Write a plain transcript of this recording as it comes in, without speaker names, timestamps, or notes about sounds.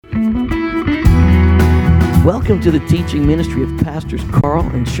Welcome to the teaching ministry of Pastors Karl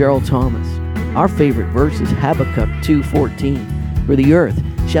and Cheryl Thomas. Our favorite verse is Habakkuk 2:14. For the earth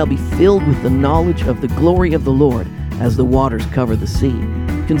shall be filled with the knowledge of the glory of the Lord as the waters cover the sea.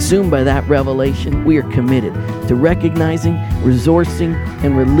 Consumed by that revelation, we are committed to recognizing, resourcing,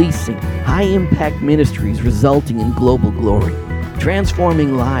 and releasing high-impact ministries resulting in global glory,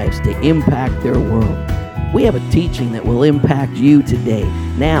 transforming lives to impact their world. We have a teaching that will impact you today.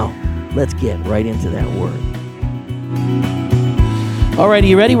 Now, let's get right into that word. All right, are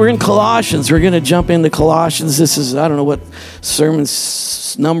you ready? We're in Colossians. We're going to jump into Colossians. This is, I don't know what sermon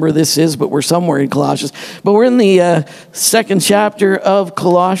number this is, but we're somewhere in Colossians. But we're in the second chapter of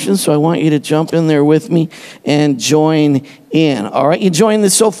Colossians, so I want you to jump in there with me and join in. All right, you enjoying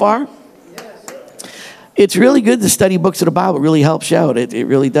this so far? It's really good to study books of the Bible. It really helps you out. It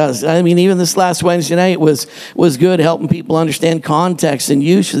really does. I mean, even this last Wednesday night was good, helping people understand context and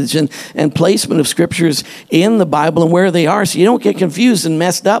usage and placement of scriptures in the Bible and where they are, so you don't get confused and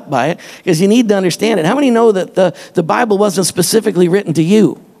messed up by it, because you need to understand it. How many know that the Bible wasn't specifically written to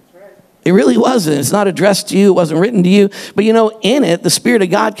you? It really wasn't. It's not addressed to you. It wasn't written to you. But you know, in it, the Spirit of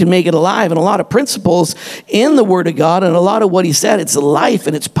God can make it alive. And a lot of principles in the Word of God and a lot of what He said, it's life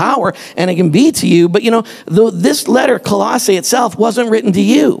and it's power, and it can be to you. But you know, this letter, Colosse itself, wasn't written to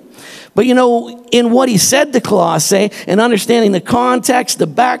you. But you know, in what he said to Colosse and understanding the context, the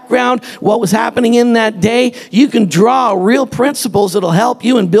background, what was happening in that day, you can draw real principles that'll help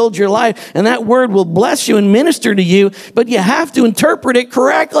you and build your life. And that word will bless you and minister to you, but you have to interpret it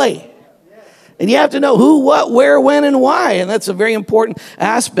correctly. And you have to know who, what, where, when, and why. And that's a very important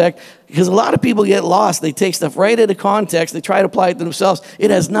aspect, because a lot of people get lost. They take stuff right out of context. They try to apply it to themselves. It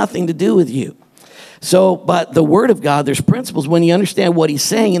has nothing to do with you. So, but the Word of God, there's principles when you understand what He's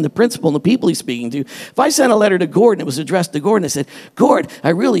saying and the principle and the people He's speaking to. If I sent a letter to Gordon, it was addressed to Gordon. I said, Gord, I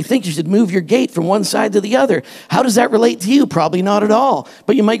really think you should move your gate from one side to the other. How does that relate to you? Probably not at all.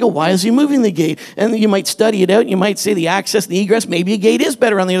 But you might go, why is he moving the gate? And you might study it out. You might say the access, the egress, maybe a gate is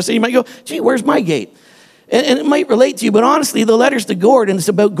better on the other side. You might go, gee, where's my gate? And it might relate to you. But honestly, the letter's to Gordon. It's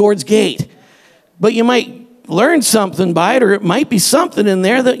about Gord's gate. But you might learn something by it, or it might be something in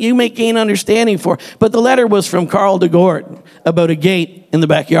there that you may gain understanding for. But the letter was from Karl to Gordon about a gate in the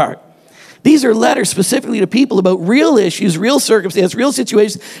backyard. These are letters specifically to people about real issues, real circumstances, real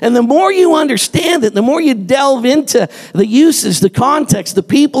situations. And the more you understand it, the more you delve into the uses, the context, the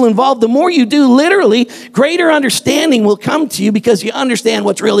people involved, the more you do, literally, greater understanding will come to you because you understand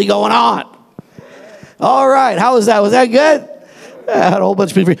what's really going on. All right, how was that? Was that good? I had a whole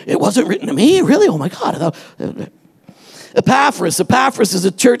bunch of people. It wasn't written to me, really? Oh my God! I thought, Epaphras is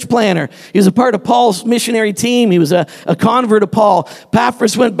a church planner. He was a part of Paul's missionary team. He was a convert of Paul.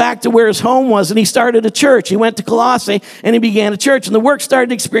 Epaphras went back to where his home was, and he started a church. He went to Colosse, and he began a church. And the work started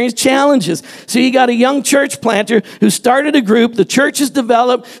to experience challenges. So you got a young church planter who started a group. The church has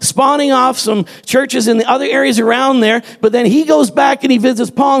developed, spawning off some churches in the other areas around there. But then he goes back and he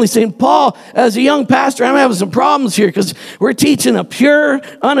visits Paul, and he's saying, Paul, as a young pastor, I'm having some problems here because we're teaching a pure,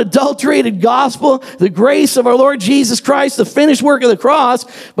 unadulterated gospel, the grace of our Lord Jesus Christ, the finished work of the cross,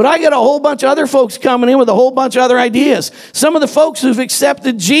 but I got a whole bunch of other folks coming in with a whole bunch of other ideas. Some of the folks who've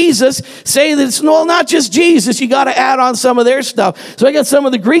accepted Jesus say that it's not just Jesus, you got to add on some of their stuff. So I got some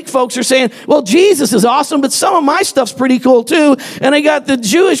of the Greek folks are saying, well, Jesus is awesome, but some of my stuff's pretty cool too. And I got the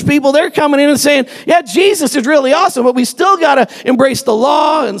Jewish people, they're coming in and saying, yeah, Jesus is really awesome, but we still got to embrace the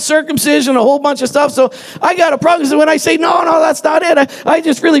law and circumcision, a whole bunch of stuff. So I got a problem. So when I say, no, that's not it, I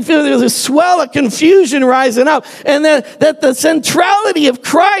just really feel there's a swell of confusion rising up. And then that the centrality of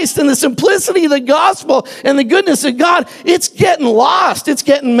Christ and the simplicity of the gospel and the goodness of God, it's getting lost. It's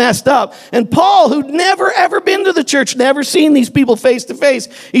getting messed up. And Paul, who'd never, ever been to the church, never seen these people face to face,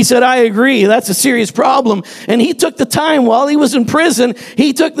 he said, I agree. That's a serious problem. And he took the time while he was in prison,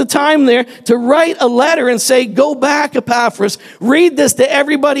 he took the time there to write a letter and say, go back, Epaphras, read this to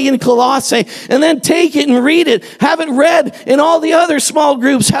everybody in Colossae, and then take it and read it. Have it read in all the other small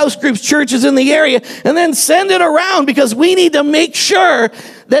groups, house groups, churches in the area, and then send it around, because we need to make sure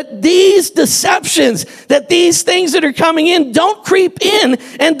that these deceptions, that these things that are coming in don't creep in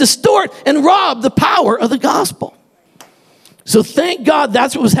and distort and rob the power of the gospel. So thank God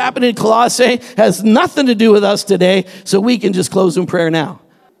that's what was happening in Colossae. Has nothing to do with us today, so we can just close in prayer now.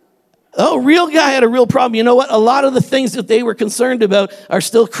 Oh, real guy had a real problem. You know what? A lot of the things that they were concerned about are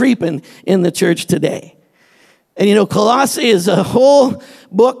still creeping in the church today. And you know, Colosse is a whole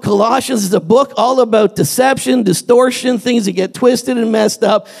book. Colossians is a book all about deception, distortion, things that get twisted and messed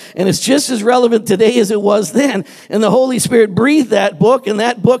up. And it's just as relevant today as it was then. And the Holy Spirit breathed that book, and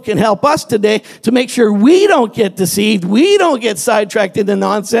that book can help us today to make sure we don't get deceived, we don't get sidetracked into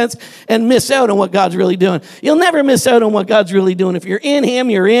nonsense and miss out on what God's really doing. You'll never miss out on what God's really doing. If you're in Him,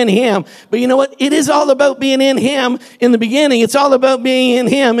 you're in Him. But you know what? It is all about being in Him in the beginning. It's all about being in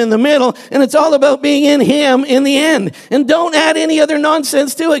Him in the middle. And it's all about being in Him in the end. And don't add any other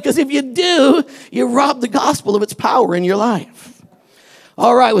nonsense to it, because if you do, you rob the gospel of its power in your life.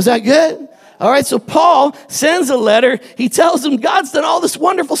 All right, was that good? All right, so Paul sends a letter. He tells them God's done all this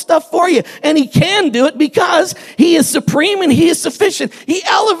wonderful stuff for you, and He can do it because He is supreme and He is sufficient. He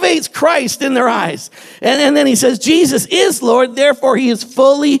elevates Christ in their eyes. And then he says, Jesus is Lord, therefore He is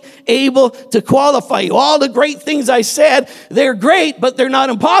fully able to qualify you. All the great things I said, they're great, but they're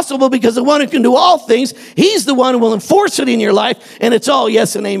not impossible, because the one who can do all things, He's the one who will enforce it in your life, and it's all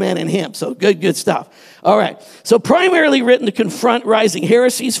yes and amen in Him. So good stuff. All right, so primarily written to confront rising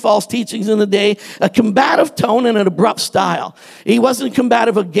heresies, false teachings in the day, a combative tone and an abrupt style. He wasn't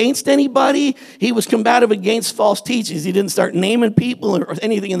combative against anybody. He was combative against false teachings. He didn't start naming people or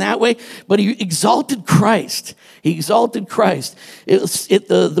anything in that way, but he exalted Christ. He exalted Christ.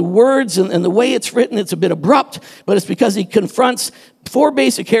 The words and the way it's written, it's a bit abrupt, but it's because he confronts four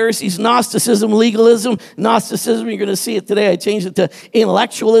basic heresies: Gnosticism, legalism. Gnosticism, you're going to see it today. I changed it to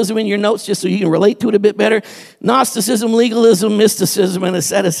intellectualism in your notes just so you can relate to it a bit better. Gnosticism, legalism, mysticism, and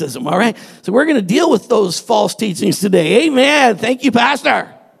asceticism. All right? So we're going to deal with those false teachings today. Amen. Thank you,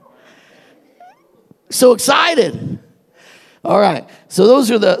 Pastor. So excited. All right, so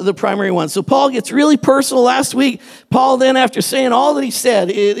those are the primary ones. So Paul gets really personal last week. Paul then, after saying all that he said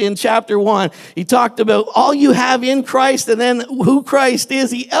in chapter 1, he talked about all you have in Christ and then who Christ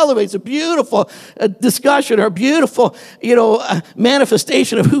is. He elevates a beautiful discussion, or a beautiful,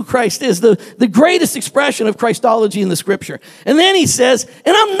 manifestation of who Christ is, the greatest expression of Christology in the Scripture. And then he says,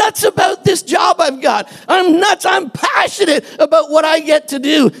 and I'm nuts about this job I've got. I'm nuts. I'm passionate about what I get to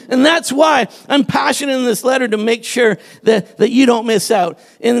do. And that's why I'm passionate in this letter, to make sure that you don't miss out.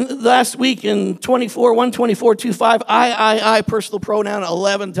 In last week in 124:25, I, personal pronoun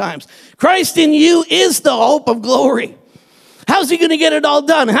 11 times. Christ in you is the hope of glory. How's He going to get it all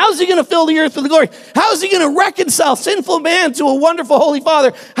done? How's He going to fill the earth with glory? How's He going to reconcile sinful man to a wonderful Holy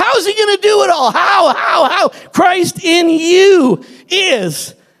Father? How's He going to do it all? How? Christ in you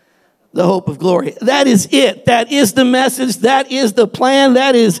is the hope of glory. That is it. That is the message. That is the plan.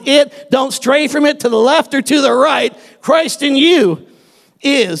 That is it. Don't stray from it to the left or to the right. Christ in you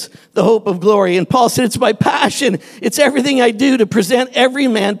is the hope of glory. And Paul said, it's my passion. It's everything I do to present every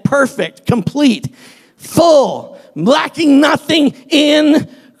man perfect, complete, full, lacking nothing in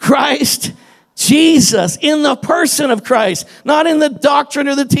Christ Jesus, in the person of Christ, not in the doctrine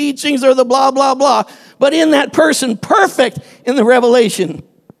or the teachings or the blah, blah, blah, but in that person, perfect in the revelation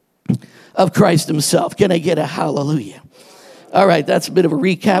of Christ Himself. Can I get a hallelujah? All right, that's a bit of a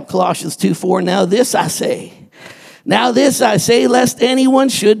recap. Colossians 2:4. Now this I say, lest anyone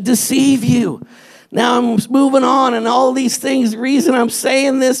should deceive you. Now I'm moving on, and all these things, the reason I'm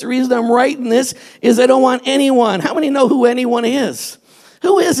saying this, the reason I'm writing this, is I don't want anyone. How many know who anyone is?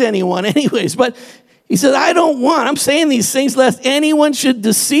 Who is anyone anyways? But he said, I'm saying these things lest anyone should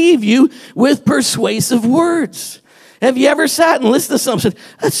deceive you with persuasive words. Have you ever sat and listened to something and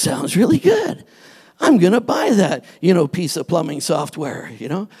said, that sounds really good. I'm going to buy that, piece of plumbing software,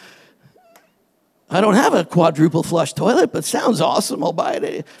 I don't have a quadruple flush toilet, but sounds awesome. I'll buy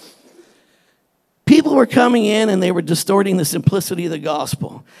it. People were coming in and they were distorting the simplicity of the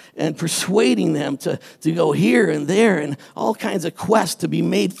gospel and persuading them to go here and there and all kinds of quests to be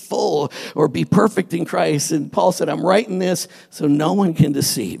made full or be perfect in Christ. And Paul said, I'm writing this so no one can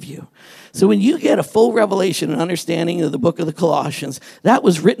deceive you. So when you get a full revelation and understanding of the book of the Colossians, that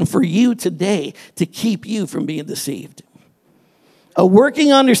was written for you today to keep you from being deceived. A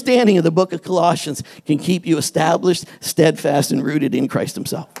working understanding of the book of Colossians can keep you established, steadfast, and rooted in Christ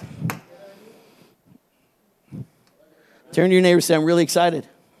Himself. Turn to your neighbor and say, I'm really excited.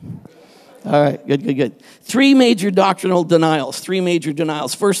 All right, good. Three major doctrinal denials.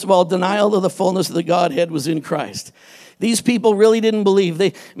 First of all, denial of the fullness of the Godhead was in Christ. These people really didn't believe.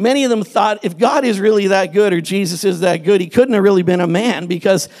 Many of them thought if God is really that good or Jesus is that good, He couldn't have really been a man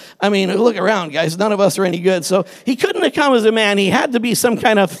because, look around, guys. None of us are any good. So He couldn't have come as a man. He had to be some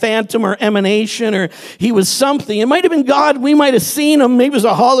kind of phantom or emanation, or He was something. It might have been God. We might have seen Him. Maybe it was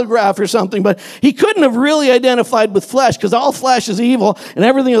a holograph or something, but He couldn't have really identified with flesh because all flesh is evil and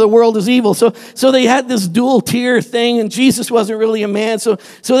everything of the world is evil. So they had this dual tier thing, and Jesus wasn't really a man. So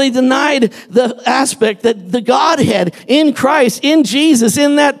they denied the aspect that the Godhead in Christ, in Jesus,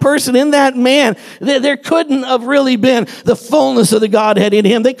 in that person, in that man, there couldn't have really been the fullness of the Godhead in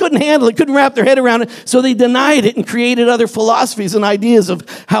him. They couldn't handle it, couldn't wrap their head around it, so they denied it and created other philosophies and ideas of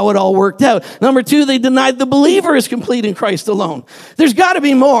how it all worked out. Number two, they denied the believer is complete in Christ alone. There's got to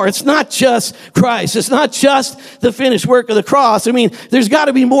be more. It's not just Christ. It's not just the finished work of the cross. I mean, there's got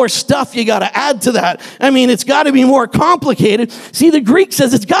to be more stuff you got to add to that. I mean, it's got to be more complicated. See, the Greek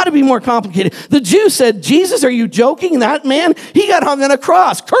says it's got to be more complicated. The Jew said, Jesus, are you joking? That man, he got hung on a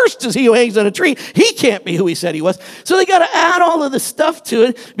cross. Cursed is he who hangs on a tree. He can't be who he said he was. So they got to add all of this stuff to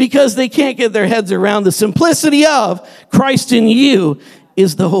it because they can't get their heads around the simplicity of Christ in you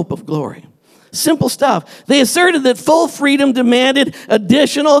is the hope of glory. Simple stuff. They asserted that full freedom demanded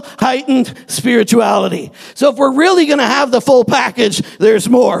additional heightened spirituality. So if we're really going to have the full package, there's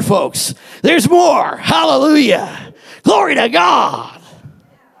more, folks. There's more. Hallelujah. Glory to God.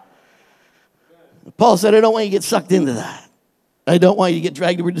 Paul said, I don't want you to get sucked into that. I don't want you to get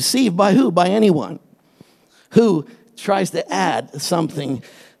dragged or deceived by who? By anyone who tries to add something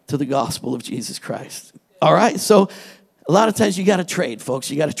to the gospel of Jesus Christ. All right? So a lot of times you got to trade,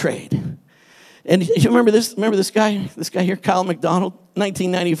 folks. You got to trade. And you remember this guy here, Kyle McDonald,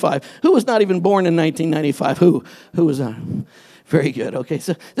 1995. Who was not even born in 1995? Who was on? Very good. Okay,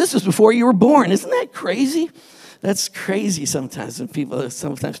 so this was before you were born. Isn't that crazy? That's crazy sometimes. And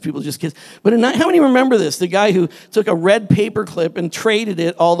sometimes people just get. But how many remember this? The guy who took a red paper clip and traded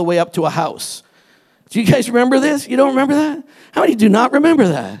it all the way up to a house. Do you guys remember this? You don't remember that? How many do not remember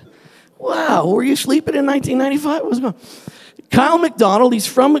that? Wow, were you sleeping in 1995? What was going on? Kyle McDonald, he's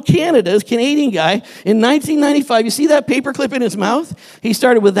from Canada, he's a Canadian guy. In 1995, you see that paperclip in his mouth? He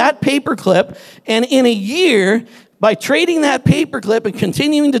started with that paperclip, and in a year, by trading that paperclip and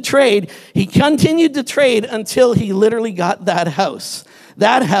continuing to trade, he continued to trade until he literally got that house.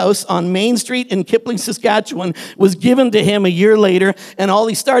 That house on Main Street in Kipling, Saskatchewan, was given to him a year later, and all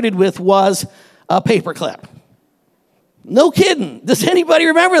he started with was a paperclip. No kidding. Does anybody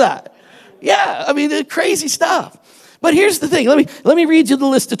remember that? Yeah, I mean, crazy stuff. But here's the thing. Let me read you the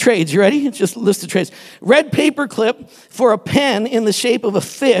list of trades. You ready? It's just a list of trades. Red paper clip for a pen in the shape of a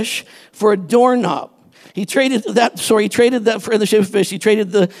fish for a doorknob. He traded that for in the shape of a fish. He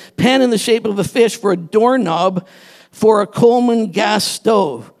traded the pen in the shape of a fish for a doorknob for a Coleman gas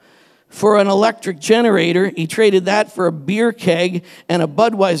stove. For an electric generator, he traded that for a beer keg and a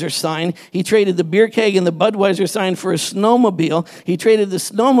Budweiser sign. He traded the beer keg and the Budweiser sign for a snowmobile. He traded the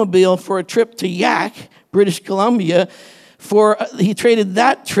snowmobile for a trip to Yak, British Columbia. He traded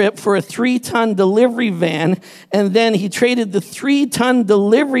that trip for a 3-ton delivery van, and then he traded the 3-ton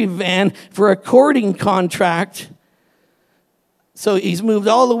delivery van for a courting contract. So he's moved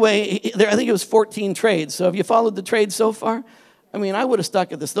all the way. I think it was 14 trades. So have you followed the trade so far? I mean, I would have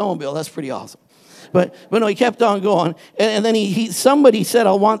stuck at the snowmobile. That's pretty awesome. But no, he kept on going. And then somebody said,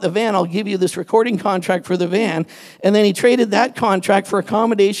 I'll want the van. I'll give you this recording contract for the van. And then he traded that contract for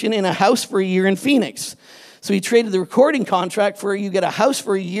accommodation in a house for a year in Phoenix. So he traded the recording contract for you get a house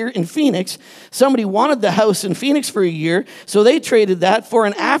for a year in Phoenix. Somebody wanted the house in Phoenix for a year. So they traded that for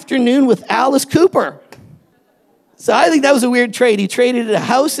an afternoon with Alice Cooper. So I think that was a weird trade. He traded a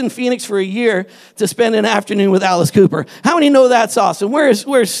house in Phoenix for a year to spend an afternoon with Alice Cooper. How many know that's awesome?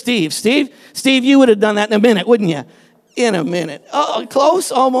 Where's Steve? Steve, you would have done that in a minute, wouldn't you? In a minute. Oh,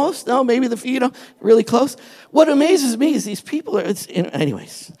 close, almost. No, maybe really close. What amazes me is these people are,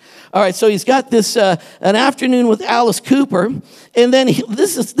 anyways. All right, so he's got this, an afternoon with Alice Cooper, and then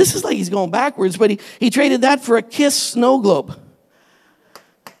this is like he's going backwards, but he traded that for a Kiss snow globe.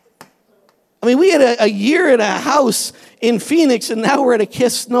 I mean, we had a year in a house in Phoenix, and now we're at a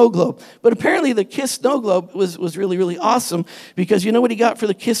Kiss snow globe. But apparently the Kiss snow globe was really, really awesome, because you know what he got for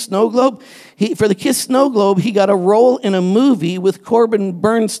the Kiss snow globe? For the Kiss snow globe, he got a role in a movie with Corbin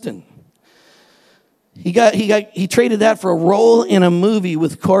Bernsen. He traded that for a role in a movie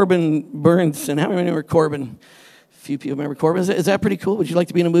with Corbin Bernsen. How many remember Corbin? A few people remember Corbin. Is that pretty cool? Would you like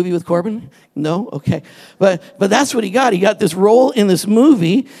to be in a movie with Corbin? No? Okay. But that's what he got. He got this role in this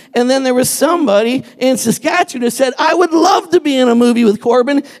movie, and then there was somebody in Saskatchewan who said, I would love to be in a movie with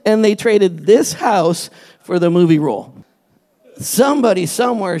Corbin, and they traded this house for the movie role. Somebody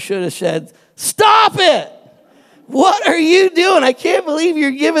somewhere should have said, stop it! What are you doing? I can't believe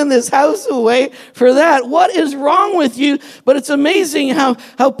you're giving this house away for that. What is wrong with you? But it's amazing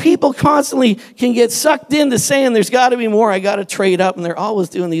how people constantly can get sucked into saying there's got to be more. I got to trade up. And they're always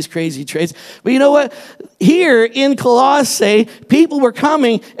doing these crazy trades. But you know what? Here in Colosse, people were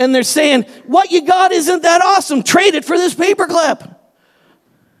coming and they're saying, what you got isn't that awesome. Trade it for this paperclip.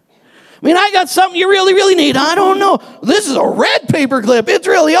 I mean, I got something you really, really need. I don't know. This is a red paper clip. It's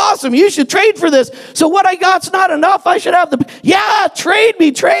really awesome. You should trade for this. So what I got's not enough. I should have trade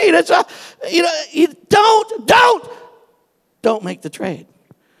me, trade. It's don't make the trade.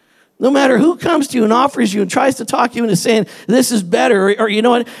 No matter who comes to you and offers you and tries to talk you into saying this is better, or you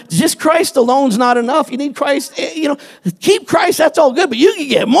know what, just Christ alone's not enough. You need Christ, keep Christ, that's all good, but you can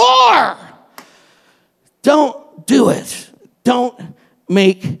get more. Don't do it. Don't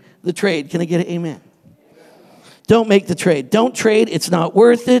make the trade. Can I get an amen? Don't make the trade. Don't trade. It's not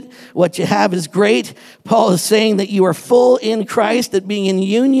worth it. What you have is great. Paul is saying that you are full in Christ, that being in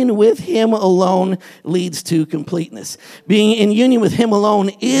union with him alone leads to completeness. Being in union with him alone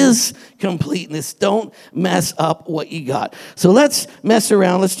is completeness. Don't mess up what you got. So let's mess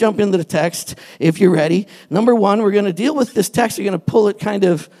around. Let's jump into the text if you're ready. Number one, we're going to deal with this text. We're going to pull it kind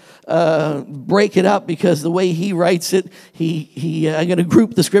of break it up, because the way he writes it, I'm going to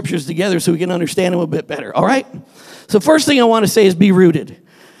group the scriptures together so we can understand them a bit better. All right? So first thing I want to say is be rooted.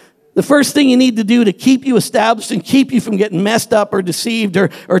 The first thing you need to do to keep you established and keep you from getting messed up or deceived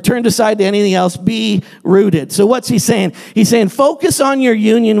or turned aside to anything else, be rooted. So what's he saying? He's saying focus on your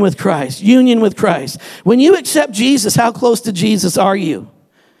union with Christ. Union with Christ. When you accept Jesus, how close to Jesus are you?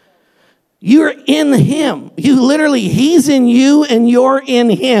 You're in him. He's in you and you're in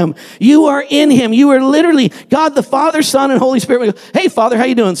him. You are in him. You are literally God the Father, Son, and Holy Spirit. We go, hey, Father, how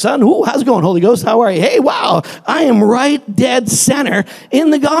you doing, Son? Ooh, how's it going, Holy Ghost? How are you? Hey, wow, I am right dead center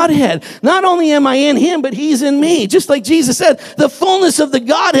in the Godhead. Not only am I in him, but he's in me. Just like Jesus said, the fullness of the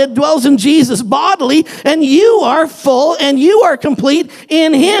Godhead dwells in Jesus bodily, and you are full and you are complete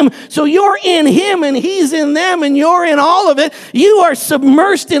in him. So you're in him and he's in them and you're in all of it. You are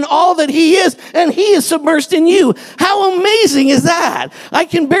submersed in all that he is, and he is submersed in you. How amazing is that? I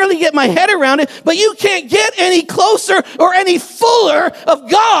can barely get my head around it, but you can't get any closer or any fuller of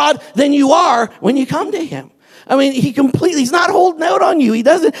God than you are when you come to him. I mean, he's not holding out on you. He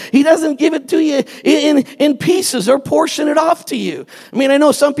doesn't give it to you in pieces or portion it off to you. I mean, I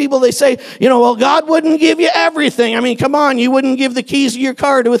know some people, they say, well, God wouldn't give you everything. I mean, come on, you wouldn't give the keys to your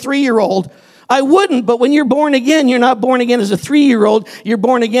car to a 3-year-old. I wouldn't, but when you're born again, you're not born again as a 3-year-old. You're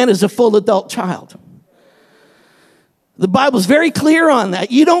born again as a full adult child. The Bible's very clear on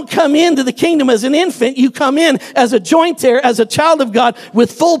that. You don't come into the kingdom as an infant. You come in as a joint heir, as a child of God,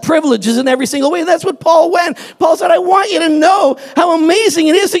 with full privileges in every single way. And that's what Paul went. Paul said, I want you to know how amazing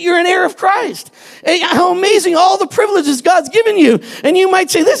it is that you're an heir of Christ. How amazing all the privileges God's given you. And you might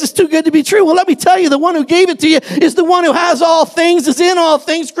say, this is too good to be true. Well, let me tell you, the one who gave it to you is the one who has all things, is in all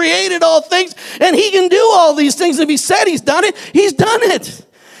things, created all things, and he can do all these things. If he said he's done it, he's done it.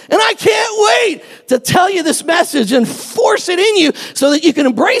 And I can't wait to tell you this message and force it in you so that you can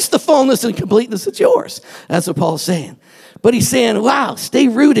embrace the fullness and completeness that's yours. That's what Paul's saying. But he's saying, wow, stay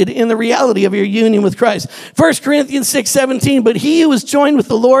rooted in the reality of your union with Christ. 1 Corinthians 6:17, but he who is joined with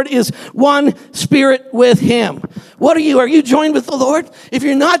the Lord is one spirit with him. What are you? Are you joined with the Lord? If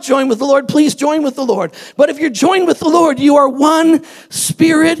you're not joined with the Lord, please join with the Lord. But if you're joined with the Lord, you are one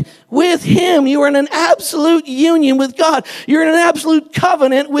spirit with him. You are in an absolute union with God. You're in an absolute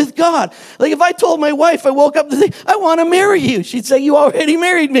covenant with God. Like if I told my wife, I woke up to say, I want to marry you. She'd say, you already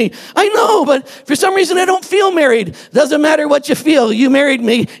married me. I know, but for some reason I don't feel married. Doesn't matter what you feel. You married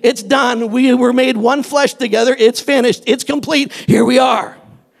me. It's done. We were made one flesh together. It's finished. It's complete. Here we are.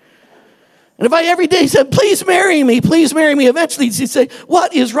 And if I every day said, please marry me, eventually she'd say,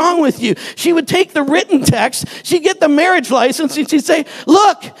 what is wrong with you? She would take the written text, she'd get the marriage license, and she'd say,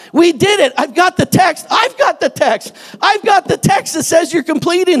 look, we did it. I've got the text. I've got the text that says you're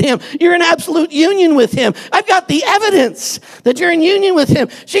complete in him. You're in absolute union with him. I've got the evidence that you're in union with him.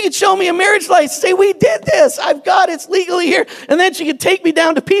 She could show me a marriage license, say, we did this. I've got it. It's legally here. And then she could take me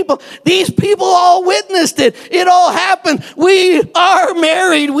down to people. These people all witnessed it. It all happened. We are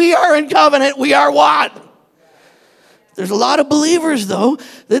married. We are in covenant. We are one. There's a lot of believers, though,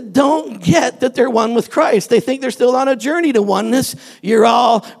 that don't get that they're one with Christ. They think they're still on a journey to oneness. You're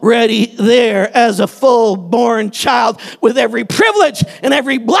already there as a full-born child with every privilege and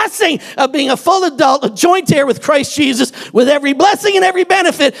every blessing of being a full adult, a joint heir with Christ Jesus, with every blessing and every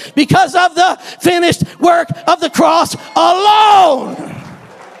benefit because of the finished work of the cross alone.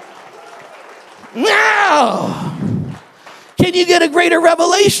 Now, can you get a greater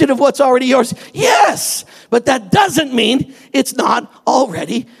revelation of what's already yours? Yes, but that doesn't mean it's not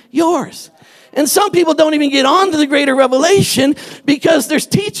already yours. And some people don't even get on to the greater revelation because there's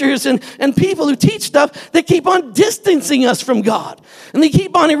teachers and people who teach stuff that keep on distancing us from God. And they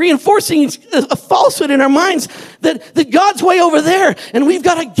keep on reinforcing a falsehood in our minds that God's way over there and we've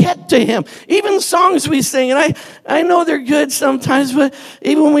got to get to him. Even the songs we sing, and I know they're good sometimes, but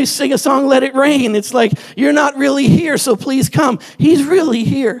even when we sing a song, Let It Rain, it's like, you're not really here, so please come. He's really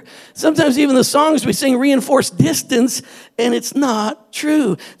here. Sometimes even the songs we sing reinforce distance, and it's not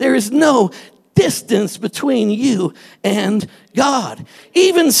true. There is no distance between you and God.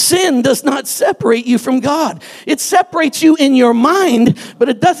 Even sin does not separate you from God. It separates you in your mind, but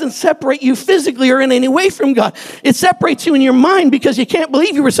it doesn't separate you physically or in any way from God. It separates you in your mind because you can't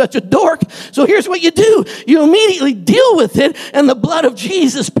believe you were such a dork. So here's what you do. You immediately deal with it, and the blood of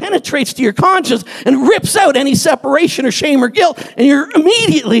Jesus penetrates to your conscience and rips out any separation or shame or guilt, and you're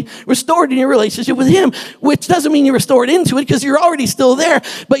immediately restored in your relationship with him, which doesn't mean you're restored into it because you're already still there,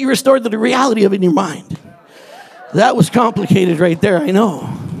 but you're restored to the reality of it in your mind. That was complicated right there, I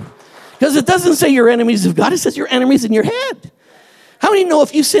know. Because it doesn't say you're enemies of God. It says you're enemies in your head. How many know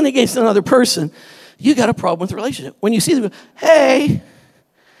if you sin against another person, you got a problem with the relationship? When you see them, hey,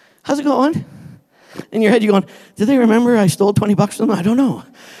 how's it going? In your head, you're going, did they remember I stole $20 from them? I don't know.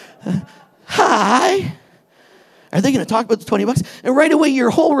 Hi. Are they going to talk about the $20? And right away, your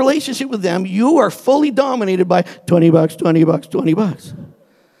whole relationship with them, you are fully dominated by $20, $20.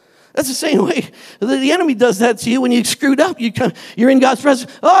 That's the same way the enemy does that to you when you screwed up. You're in God's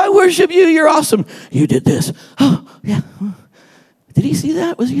presence. Oh, I worship you. You're awesome. You did this. Oh, yeah. Did he see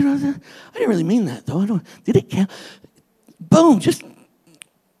that? Was he? I didn't really mean that, though. Did it count? Boom. Just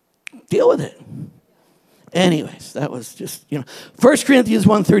deal with it. Anyways, that was just, 1 Corinthians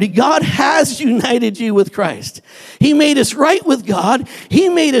 1:30. God has united you with Christ. He made us right with God. He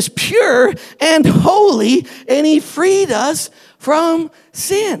made us pure and holy, and he freed us from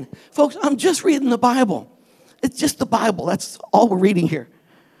sin. Folks, I'm just reading the Bible. It's just the Bible. That's all we're reading here.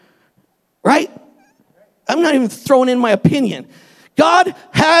 Right? I'm not even throwing in my opinion. God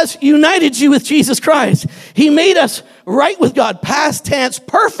has united you with Jesus Christ. He made us right with God, past tense,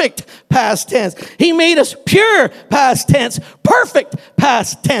 perfect past tense. He made us pure, past tense, perfect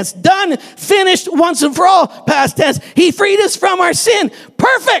past tense, done, finished, once and for all, past tense. He freed us from our sin,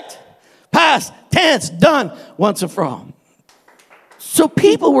 perfect past tense, done, once and for all. So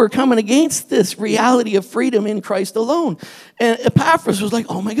people were coming against this reality of freedom in Christ alone. And Epaphras was like,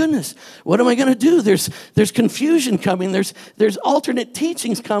 oh my goodness, what am I going to do? There's confusion coming. There's alternate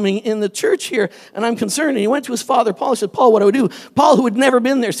teachings coming in the church here. And I'm concerned. And he went to his father, Paul, and said, Paul, what do I do? Paul, who had never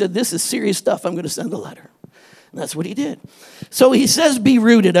been there, said, this is serious stuff. I'm going to send a letter. And that's what he did. So he says, be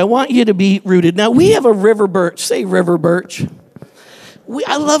rooted. I want you to be rooted. Now, we have a river birch. Say river birch.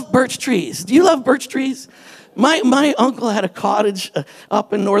 I love birch trees. Do you love birch trees? My uncle had a cottage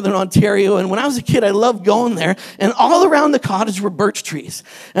up in northern Ontario, and when I was a kid, I loved going there, and all around the cottage were birch trees.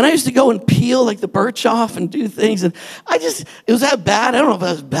 And I used to go and peel like the birch off and do things, and it was that bad. I don't know if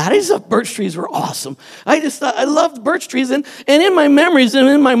that was bad. I just thought birch trees were awesome. I just thought I loved birch trees, and in my memories and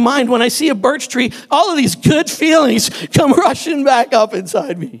in my mind, when I see a birch tree, all of these good feelings come rushing back up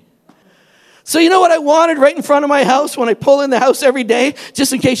inside me. So you know what I wanted right in front of my house when I pull in the house every day,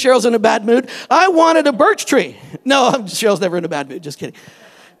 just in case Cheryl's in a bad mood? I wanted a birch tree. No, Cheryl's never in a bad mood, just kidding.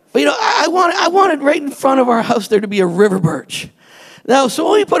 But I wanted right in front of our house there to be a river birch. Now,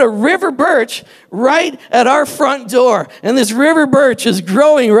 so we put a river birch right at our front door, and this river birch is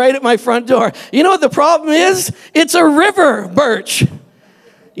growing right at my front door. You know what the problem is? It's a river birch.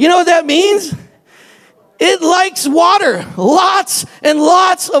 You know what that means? It likes water, lots and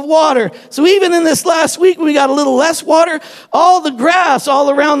lots of water. So even in this last week, when we got a little less water, all the grass all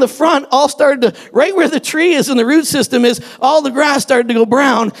around the front all started to, right where the tree is and the root system is, all the grass started to go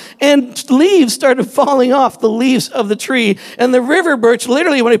brown, and leaves started falling off the leaves of the tree. And the river birch,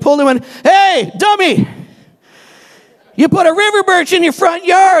 literally, when I pulled it, went, hey, dummy, you put a river birch in your front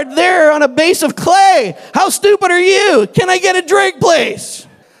yard there on a base of clay. How stupid are you? Can I get a drink, please?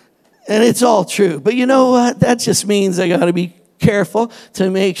 And it's all true. But you know what? That just means I got to be careful to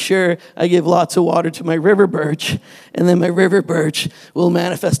make sure I give lots of water to my river birch. And then my river birch will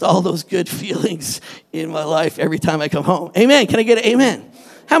manifest all those good feelings in my life every time I come home. Amen. Can I get an amen?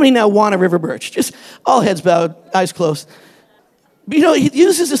 How many now want a river birch? Just all heads bowed, eyes closed. He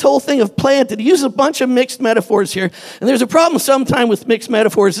uses this whole thing of planted. He uses a bunch of mixed metaphors here. And there's a problem sometimes with mixed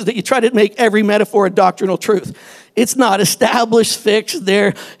metaphors is that you try to make every metaphor a doctrinal truth. It's not established, fixed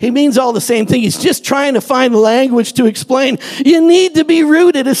there. He means all the same thing. He's just trying to find language to explain. You need to be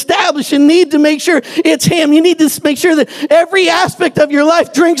rooted, established. You need to make sure it's him. You need to make sure that every aspect of your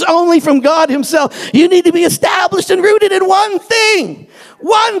life drinks only from God himself. You need to be established and rooted in one thing.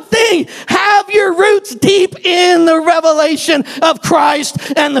 One thing. Have your roots deep in the revelation of Christ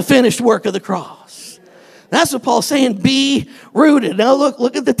and the finished work of the cross. That's what Paul's saying. Be rooted. Now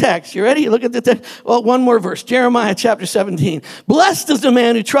look at the text. You ready? Look at the text. Well, one more verse. Jeremiah chapter 17. Blessed is the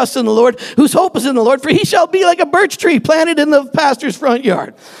man who trusts in the Lord, whose hope is in the Lord, for he shall be like a birch tree planted in the pastor's front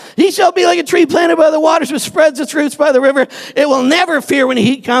yard. He shall be like a tree planted by the waters, which spreads its roots by the river. It will never fear when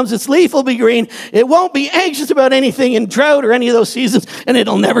heat comes. Its leaf will be green. It won't be anxious about anything in drought or any of those seasons, and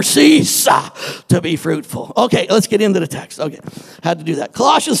it'll never cease to be fruitful. Okay, let's get into the text. Okay, had to do that.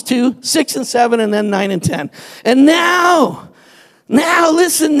 Colossians 2, 6 and 7, and then 9 and 10. And now,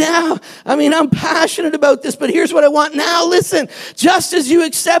 listen now. I'm passionate about this, but here's what I want. Now, listen. Just as you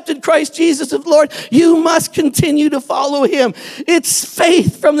accepted Christ Jesus as Lord, you must continue to follow him. It's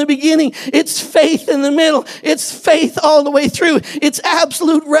faith from the beginning. It's faith in the middle. It's faith all the way through. It's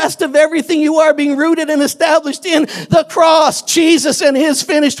absolute rest of everything you are, being rooted and established in the cross, Jesus and his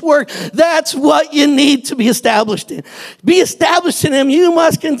finished work. That's what you need to be established in. Be established in him. You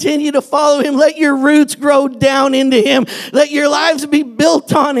must continue to follow him. Let your roots grow down into him. Let your lives be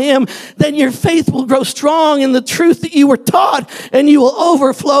built on him. Then your faith will grow strong in the truth that you were taught, and you will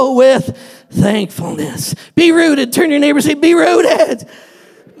overflow with thankfulness. Be rooted. Turn to your neighbor and say, be rooted.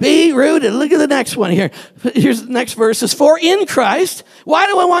 Be rooted. Look at the next one here. Here's the next verse. For in Christ, why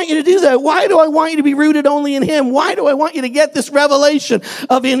do I want you to do that? Why do I want you to be rooted only in him? Why do I want you to get this revelation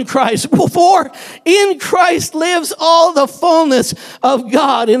of in Christ? Well, for in Christ lives all the fullness of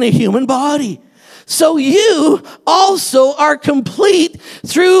God in a human body. So you also are complete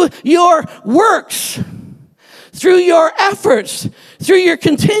through your works, through your efforts, through your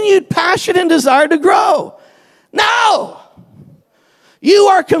continued passion and desire to grow. Now, you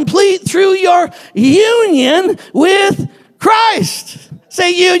are complete through your union with Christ.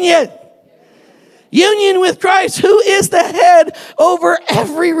 Say union. Union with Christ, who is the head over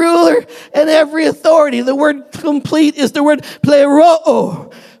every ruler and every authority. The word complete is the word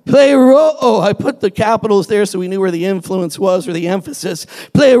pleroo. Pleroo. I put the capitals there so we knew where the influence was or the emphasis.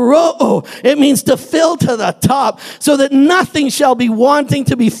 Pleroo. It means to fill to the top so that nothing shall be wanting,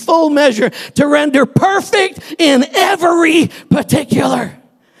 to be full measure, to render perfect in every particular.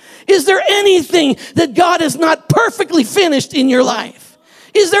 Is there anything that God has not perfectly finished in your life?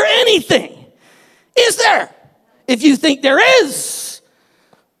 Is there anything? Is there? If you think there is,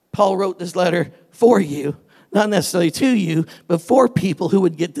 Paul wrote this letter for you. Not necessarily to you, but for people who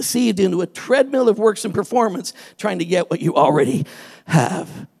would get deceived into a treadmill of works and performance trying to get what you already have.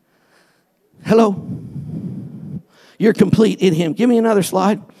 Hello? You're complete in him. Give me another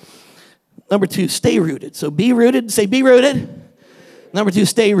slide. Number 2, stay rooted. So be rooted. Say be rooted. Number 2,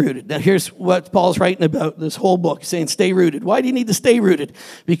 stay rooted. Now here's what Paul's writing about this whole book, saying stay rooted. Why do you need to stay rooted?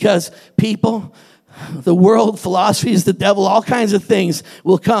 Because people, the world, philosophies, the devil, all kinds of things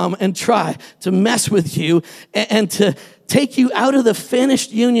will come and try to mess with you and to take you out of the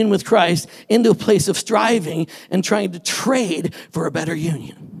finished union with Christ into a place of striving and trying to trade for a better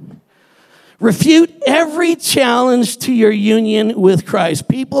union. Refute every challenge to your union with Christ.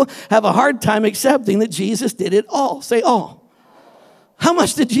 People have a hard time accepting that Jesus did it all. Say all. How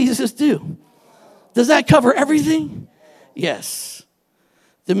much did Jesus do? Does that cover everything? Yes.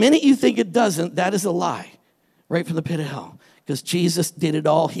 The minute you think it doesn't, that is a lie, right from the pit of hell. Because Jesus did it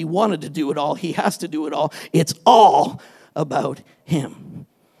all. He wanted to do it all. He has to do it all. It's all about him.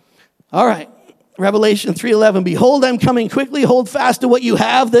 All right. Revelation 3:11, behold, I'm coming quickly. Hold fast to what you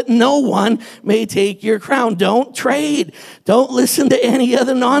have, that no one may take your crown. Don't trade. Don't listen to any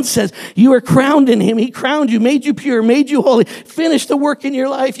other nonsense. You are crowned in him. He crowned you, made you pure, made you holy, finished the work in your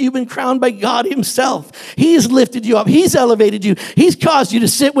life. You've been crowned by God himself. He's lifted you up. He's elevated you. He's caused you to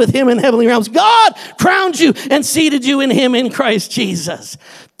sit with him in heavenly realms. God crowned you and seated you in him in Christ Jesus.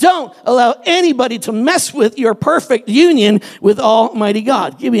 Don't allow anybody to mess with your perfect union with Almighty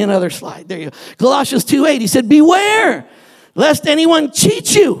God. Give me another slide. There you go. Colossians 2:8, he said, beware lest anyone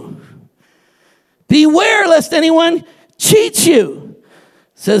cheat you. Beware lest anyone cheat you.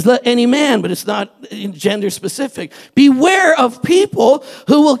 says, let any man, but it's not gender specific. Beware of people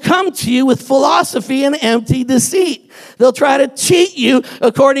who will come to you with philosophy and empty deceit. They'll try to cheat you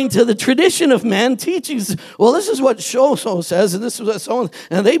according to the tradition of men, teachings. Well, this is what so says, and this is what so,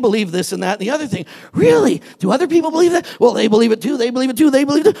 and they believe this and that and the other thing. Really? Do other people believe that? Well, they believe it too. They believe it too. They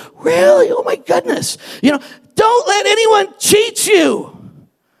believe it too. Really? Oh my goodness. Don't let anyone cheat you.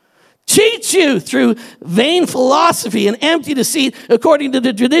 Cheat you through vain philosophy and empty deceit according to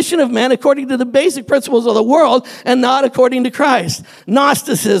the tradition of men, according to the basic principles of the world, and not according to Christ.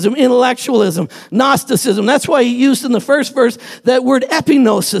 Gnosticism, intellectualism, Gnosticism. That's why he used in the first verse that word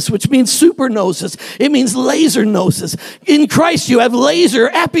epignosis, which means supergnosis. It means laser gnosis. In Christ you have laser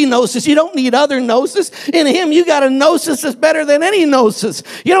epignosis. You don't need other gnosis. In him you got a gnosis that's better than any gnosis.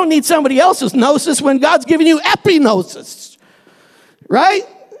 You don't need somebody else's gnosis when God's giving you epignosis. Right?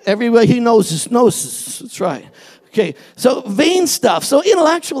 Everybody he knows is gnosis. That's right. Okay, so vain stuff. So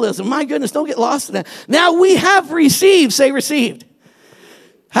intellectualism. My goodness, don't get lost in that. Now we have received. Say received.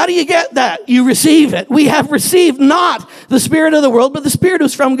 How do you get that? You receive it. We have received not the spirit of the world, but the Spirit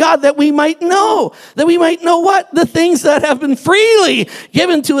who's from God, that we might know. That we might know what? The things that have been freely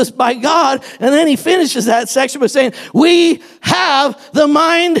given to us by God. And then he finishes that section by saying, we have the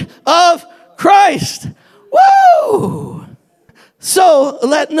mind of Christ. Woo! So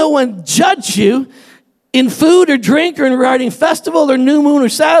let no one judge you in food or drink or in regarding festival or new moon or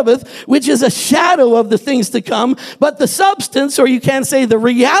Sabbath, which is a shadow of the things to come, but the substance, or you can say the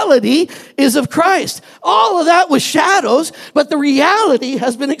reality, is of Christ. All of that was shadows, but the reality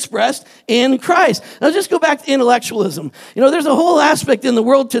has been expressed in Christ. Now just go back to intellectualism. There's a whole aspect in the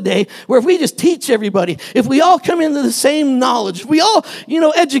world today where if we just teach everybody, if we all come into the same knowledge, if we all,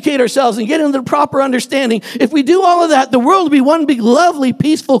 educate ourselves and get into the proper understanding, if we do all of that, the world will be one big, lovely,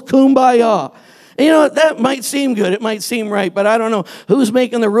 peaceful kumbaya. That might seem good. It might seem right, but I don't know. Who's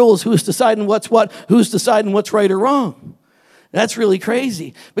making the rules? Who's deciding what's what? Who's deciding what's right or wrong? That's really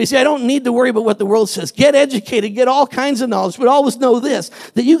crazy. But you see, I don't need to worry about what the world says. Get educated, get all kinds of knowledge, but always know this,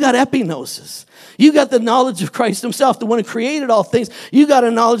 that you got epignosis. You got the knowledge of Christ himself, the one who created all things. You got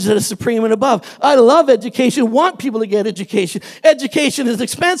a knowledge that is supreme and above. I love education, want people to get education. Education is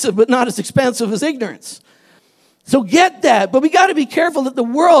expensive, but not as expensive as ignorance. So get that, but we got to be careful that the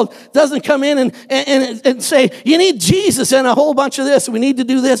world doesn't come in and say, you need Jesus and a whole bunch of this, and we need to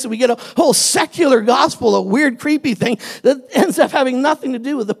do this, and we get a whole secular gospel, a weird, creepy thing that ends up having nothing to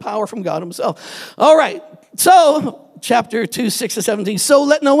do with the power from God himself. All right, so chapter 2, 6 to 17. So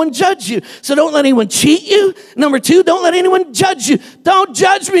let no one judge you. So don't let anyone cheat you. Number 2, don't let anyone judge you. Don't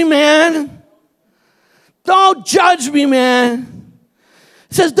judge me, man. Don't judge me, man.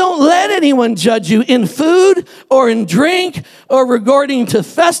 It says, don't let anyone judge you in food or in drink or regarding to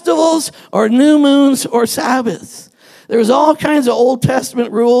festivals or new moons or Sabbaths. There was all kinds of Old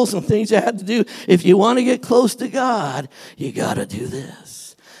Testament rules and things you had to do. If you want to get close to God, you got to do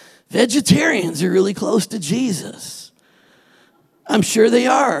this. Vegetarians are really close to Jesus. I'm sure they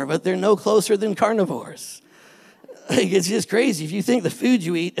are, but they're no closer than carnivores. It's just crazy. If you think the food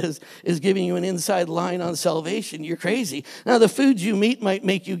you eat is giving you an inside line on salvation, you're crazy. Now, the food you eat might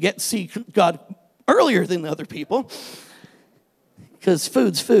make you see God earlier than other people. Because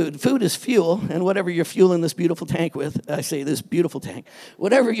food's food. Food is fuel, and whatever you're fueling this beautiful tank with, I say this beautiful tank,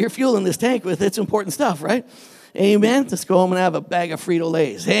 whatever you're fueling this tank with, it's important stuff, right? Amen? Let's go home and have a bag of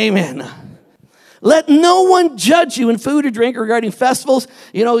Frito-Lays. Amen. Let no one judge you in food or drink regarding festivals.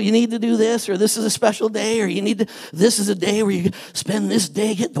 You need to do this, or this is a special day, or this is a day where you spend this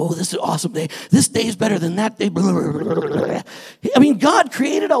day, this is an awesome day. This day is better than that day. Blah, blah, blah, blah. I mean, God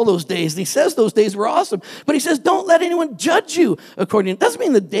created all those days, and he says those days were awesome. But he says, don't let anyone judge you according. It doesn't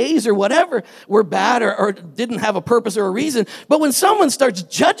mean the days or whatever were bad or didn't have a purpose or a reason. But when someone starts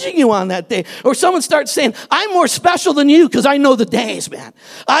judging you on that day, or someone starts saying, I'm more special than you because I know the days, man.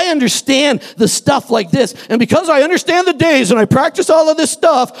 I understand the stuff like this. And because I understand the days and I practice all of this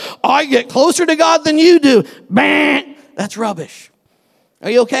stuff, I get closer to God than you do. Bang! That's rubbish. Are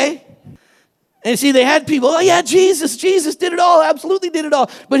you okay? And see, they had people, Jesus did it all, absolutely did it all.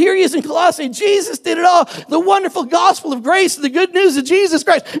 But here he is in Colossae, Jesus did it all. The wonderful gospel of grace, the good news of Jesus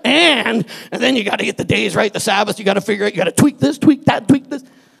Christ. And then you got to get the days right, the Sabbath, you got to figure out, you got to tweak this, tweak that, tweak this.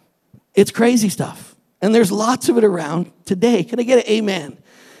 It's crazy stuff. And there's lots of it around today. Can I get an amen?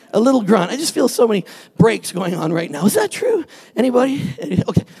 A little grunt. I just feel so many breaks going on right now. Is that true? Anybody?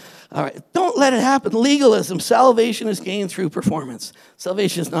 Okay. All right. Don't let it happen. Legalism. Salvation is gained through performance.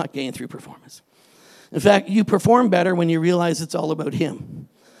 Salvation is not gained through performance. In fact, you perform better when you realize it's all about him.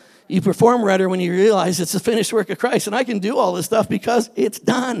 You perform better when you realize it's the finished work of Christ. And I can do all this stuff because it's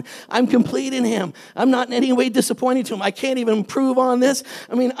done. I'm complete in him. I'm not in any way disappointing to him. I can't even improve on this.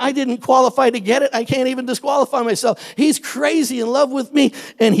 I mean, I didn't qualify to get it. I can't even disqualify myself. He's crazy in love with me,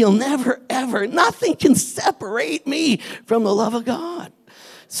 and he'll never, ever, nothing can separate me from the love of God.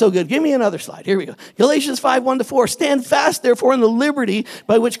 So good. Give me another slide. Here we go. Galatians 5, 1-4. Stand fast, therefore, in the liberty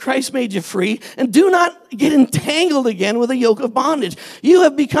by which Christ made you free, and do not get entangled again with a yoke of bondage. You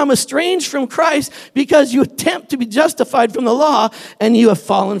have become estranged from Christ because you attempt to be justified from the law, and you have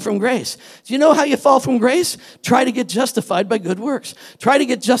fallen from grace. Do you know how you fall from grace? Try to get justified by good works. Try to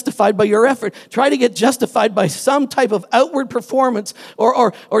get justified by your effort. Try to get justified by some type of outward performance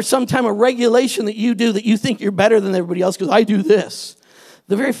or some type of regulation that you do that you think you're better than everybody else because I do this.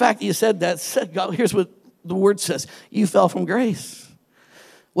 The very fact that you said that, here's what the word says. You fell from grace.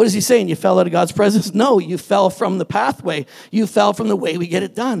 What is he saying? You fell out of God's presence? No, you fell from the pathway. You fell from the way we get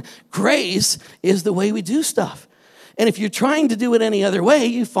it done. Grace is the way we do stuff. And if you're trying to do it any other way,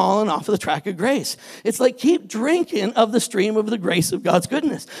 you've fallen off of the track of grace. It's like keep drinking of the stream of the grace of God's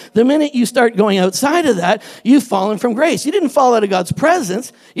goodness. The minute you start going outside of that, you've fallen from grace. You didn't fall out of God's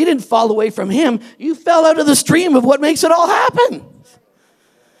presence. You didn't fall away from him. You fell out of the stream of what makes it all happen.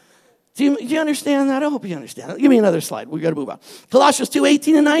 Do you understand that? I hope you understand. Give me another slide. We've got to move on. Colossians 2,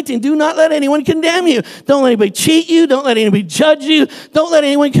 18-19. Do not let anyone condemn you. Don't let anybody cheat you. Don't let anybody judge you. Don't let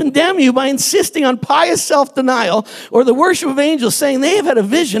anyone condemn you by insisting on pious self-denial or the worship of angels, saying they have had a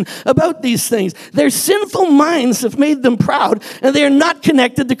vision about these things. Their sinful minds have made them proud, and they are not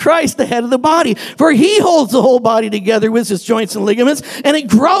connected to Christ, the head of the body. For he holds the whole body together with its joints and ligaments, and it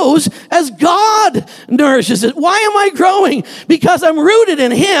grows as God nourishes it. Why am I growing? Because I'm rooted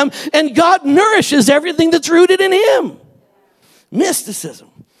in him, and God nourishes everything that's rooted in him. Mysticism.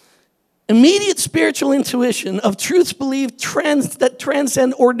 Immediate spiritual intuition of truths believed that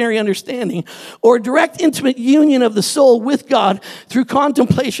transcend ordinary understanding, or direct intimate union of the soul with God through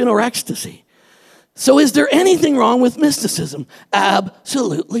contemplation or ecstasy. So is there anything wrong with mysticism?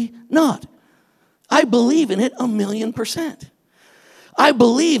 Absolutely not. I believe in it 1,000,000%. I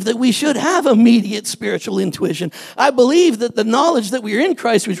believe that we should have immediate spiritual intuition. I believe that the knowledge that we are in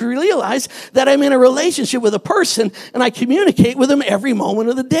Christ, we realize that I'm in a relationship with a person and I communicate with them every moment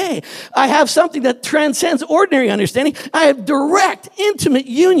of the day. I have something that transcends ordinary understanding. I have direct, intimate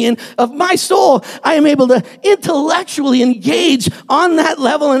union of my soul. I am able to intellectually engage on that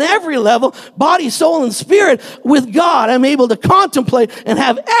level and every level, body, soul, and spirit with God. I'm able to contemplate and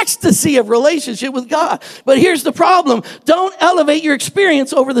have ecstasy of relationship with God. But here's the problem. Don't elevate your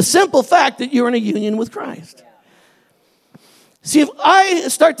experience over the simple fact that you're in a union with Christ. See, if I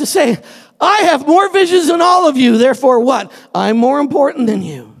start to say, I have more visions than all of you, therefore what? I'm more important than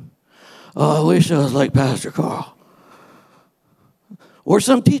you. Oh, I wish I was like Pastor Karl. Or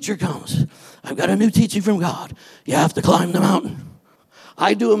some teacher comes. I've got a new teaching from God. You have to climb the mountain.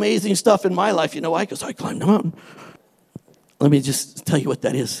 I do amazing stuff in my life. You know why? Because I climbed the mountain. Let me just tell you what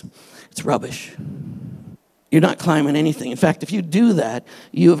that is. It's rubbish. You're not climbing anything. In fact, if you do that,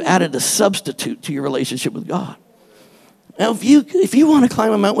 you have added a substitute to your relationship with God. Now, if you want to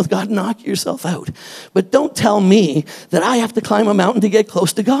climb a mountain with God, knock yourself out. But don't tell me that I have to climb a mountain to get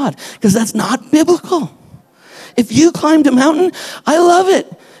close to God, because that's not biblical. If you climbed a mountain, I love it.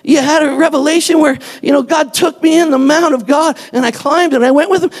 You had a revelation where, God took me in the mount of God, and I climbed it, and I went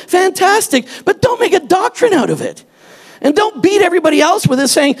with him. Fantastic. But don't make a doctrine out of it. And don't beat everybody else with it,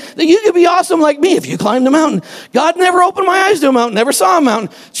 saying that you could be awesome like me if you climbed the mountain. God never opened my eyes to a mountain, never saw a mountain.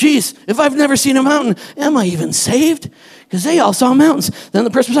 Geez, if I've never seen a mountain, am I even saved? Because they all saw mountains. Then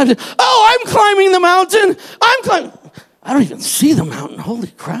the person beside me said, oh, I'm climbing the mountain. I don't even see the mountain. Holy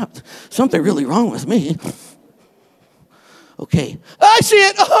crap. Something really wrong with me. Okay. I see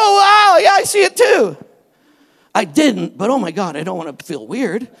it. Oh, wow. Yeah, I see it too. I didn't, but oh my God, I don't want to feel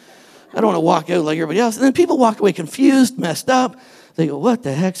weird. I don't want to walk out like everybody else. And then people walk away confused, messed up. They go, what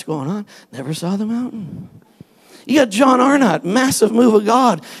the heck's going on? Never saw the mountain. You got John Arnott, massive move of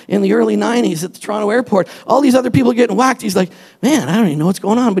God in the early 90s at the Toronto airport. All these other people getting whacked. He's like, man, I don't even know what's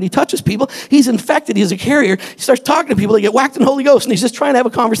going on. But he touches people. He's infected. He's a carrier. He starts talking to people. They get whacked in the Holy Ghost. And he's just trying to have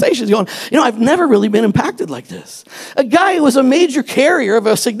a conversation. He's going, I've never really been impacted like this. A guy who was a major carrier of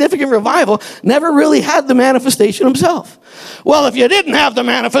a significant revival never really had the manifestation himself. Well, if you didn't have the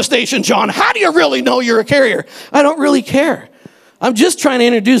manifestation, John, how do you really know you're a carrier? I don't really care. I'm just trying to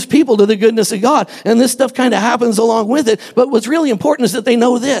introduce people to the goodness of God. And this stuff kind of happens along with it. But what's really important is that they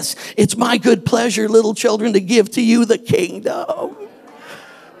know this. It's my good pleasure, little children, to give to you the kingdom.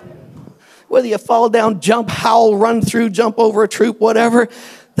 Whether you fall down, jump, howl, run through, jump over a troop, whatever.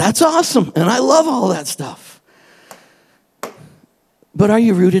 That's awesome. And I love all that stuff. But are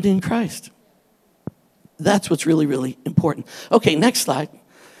you rooted in Christ? That's what's really, really important. Okay, next slide.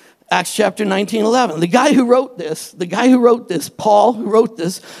 Acts chapter 19:11. The guy who wrote this,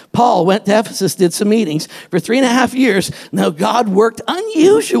 Paul went to Ephesus, did some meetings for 3.5 years. Now God worked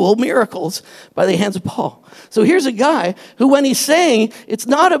unusual miracles by the hands of Paul. So here's a guy who, when he's saying it's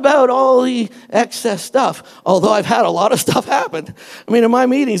not about all the excess stuff, although I've had a lot of stuff happen. I mean, in my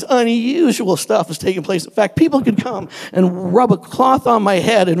meetings, unusual stuff is taking place. In fact, people could come and rub a cloth on my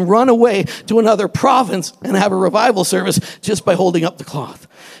head and run away to another province and have a revival service just by holding up the cloth.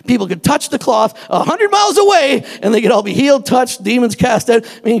 People could touch the cloth 100 miles away and they could all be healed, touched, demons cast out.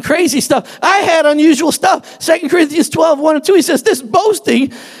 I mean, crazy stuff. I had unusual stuff. 2 Corinthians 12:1-2, he says, this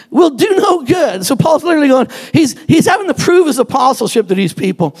boasting will do no good. So Paul's literally going, he's having to prove his apostleship to these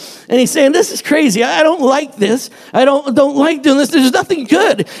people. And he's saying, this is crazy. I don't like this. I don't like doing this. There's nothing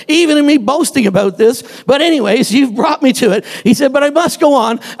good, even in me boasting about this. But anyways, you've brought me to it. He said, but I must go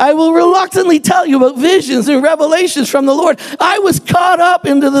on. I will reluctantly tell you about visions and revelations from the Lord. I was caught up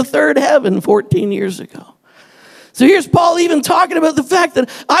into the third heaven 14 years ago. So here's Paul even talking about the fact that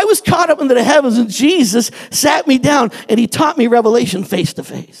I was caught up into the heavens and Jesus sat me down and he taught me revelation face to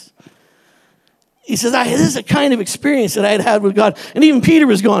face. He says, this is a kind of experience that I had with God. And even Peter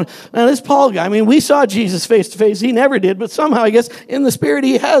was going, now this Paul guy, I mean, we saw Jesus face to face. He never did, but somehow, I guess, in the spirit,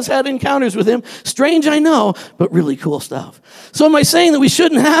 he has had encounters with him. Strange, I know, but really cool stuff. So am I saying that we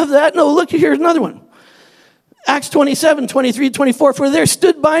shouldn't have that? No, look, here's another one. Acts 27:23-24, for there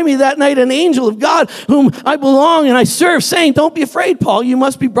stood by me that night an angel of God whom I belong and I serve, saying, don't be afraid, Paul, you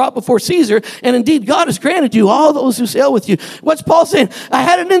must be brought before Caesar. And indeed, God has granted you all those who sail with you. What's Paul saying? I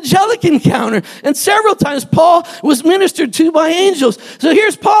had an angelic encounter, and several times Paul was ministered to by angels. So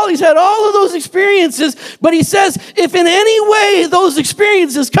here's Paul, he's had all of those experiences, but he says, if in any way those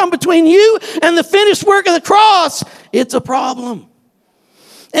experiences come between you and the finished work of the cross, it's a problem.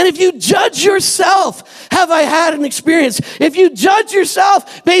 And if you judge yourself, have I had an experience? If you judge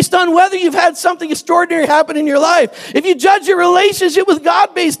yourself based on whether you've had something extraordinary happen in your life, if you judge your relationship with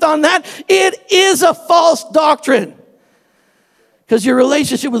God based on that, it is a false doctrine. Because your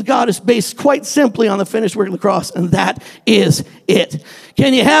relationship with God is based quite simply on the finished work of the cross, and that is it.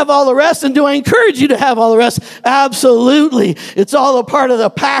 Can you have all the rest? And do I encourage you to have all the rest? Absolutely. It's all a part of the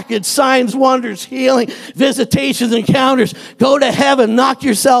package. Signs, wonders, healing, visitations, encounters. Go to heaven. Knock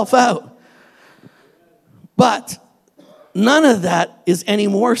yourself out. But none of that is any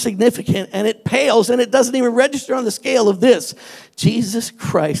more significant, and it pales, and it doesn't even register on the scale of this. Jesus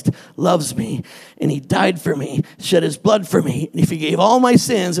Christ loves me, and he died for me, shed his blood for me, and he forgave all my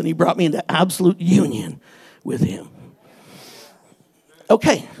sins, and he brought me into absolute union with him.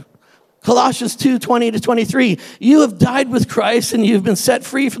 Okay, Colossians 2:20-23. You have died with Christ, and you've been set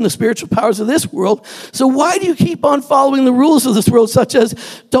free from the spiritual powers of this world. So why do you keep on following the rules of this world, such as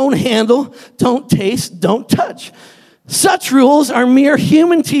don't handle, don't taste, don't touch? Such rules are mere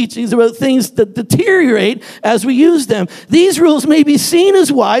human teachings about things that deteriorate as we use them. These rules may be seen as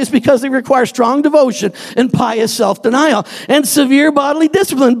wise because they require strong devotion and pious self-denial and severe bodily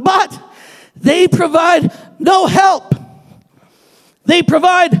discipline, but they provide no help. They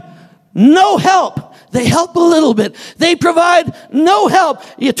provide no help. They help a little bit. They provide no help.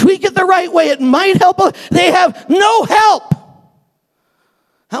 You tweak it the right way, it might help. They have no help.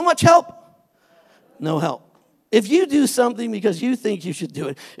 How much help? No help. If you do something because you think you should do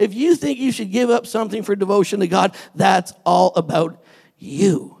it, if you think you should give up something for devotion to God, that's all about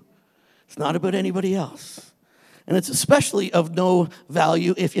you. It's not about anybody else. And it's especially of no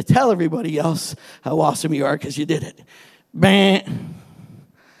value if you tell everybody else how awesome you are because you did it. Bah.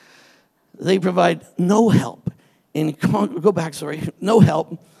 They provide no help in no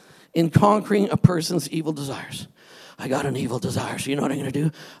help in conquering a person's evil desires. I got an evil desire, so you know what I'm going to do?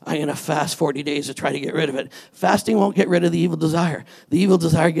 I'm going to fast 40 days to try to get rid of it. Fasting won't get rid of the evil desire. The evil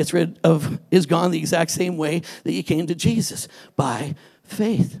desire is gone the exact same way that you came to Jesus, by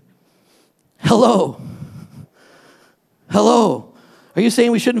faith. Hello. Are you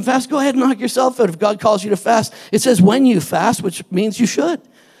saying we shouldn't fast? Go ahead and knock yourself out if God calls you to fast. It says when you fast, which means you should.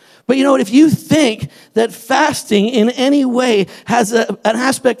 But you know what? If you think that fasting in any way has an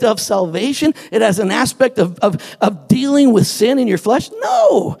aspect of salvation, it has an aspect of dealing with sin in your flesh,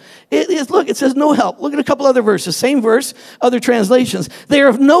 no. It is. Look, it says no help. Look at a couple other verses. Same verse, other translations. They are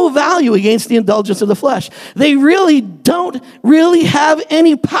of no value against the indulgence of the flesh. They don't really have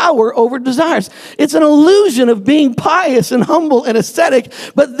any power over desires. It's an illusion of being pious and humble and ascetic,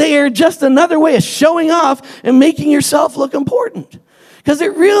 but they are just another way of showing off and making yourself look important. Because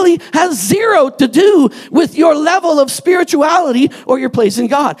it really has zero to do with your level of spirituality or your place in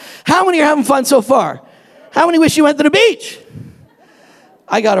God. How many are having fun so far? How many wish you went to the beach?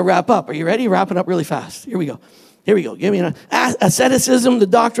 I got to wrap up. Are you ready? Wrapping up really fast. Here we go. Give me an asceticism, the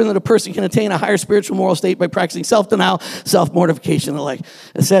doctrine that a person can attain a higher spiritual moral state by practicing self-denial, self-mortification, and the like.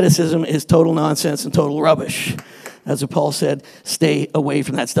 Asceticism is total nonsense and total rubbish. As Paul said, stay away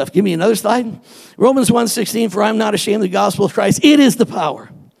from that stuff. Give me another slide. Romans 1:16, for I'm not ashamed of the gospel of Christ. It is the power.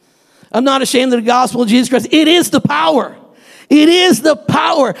 I'm not ashamed of the gospel of Jesus Christ. It is the power. It is the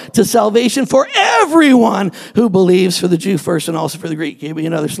power to salvation for everyone who believes, for the Jew first and also for the Greek. Give me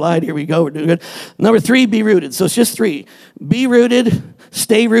another slide. Here we go. We're doing good. Number 3, be rooted. So it's just 3. Be rooted,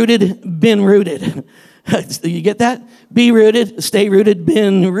 stay rooted, been rooted. You get that? Be rooted, stay rooted,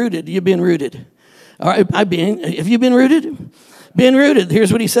 been rooted. You've been rooted. All right, have you been rooted? Been rooted.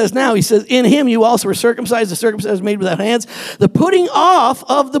 Here's what he says now. He says, in him you also were circumcised, the circumcision made without hands, the putting off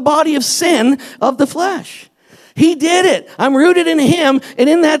of the body of sin of the flesh. He did it. I'm rooted in him, and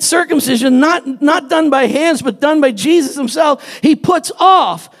in that circumcision, not done by hands, but done by Jesus himself, he puts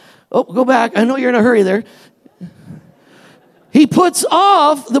off. Oh, go back. I know you're in a hurry there. He puts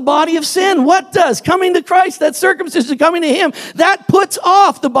off the body of sin. What does? Coming to Christ, that circumcision, coming to him, that puts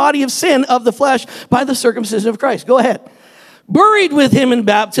off the body of sin of the flesh by the circumcision of Christ. Go ahead. Buried with him in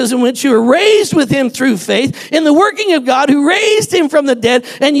baptism, which you were raised with him through faith in the working of God who raised him from the dead,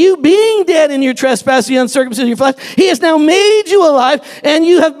 and you being dead in your trespasses, the uncircumcision of your flesh, he has now made you alive, and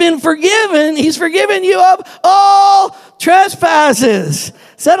you have been forgiven. He's forgiven you of all trespasses.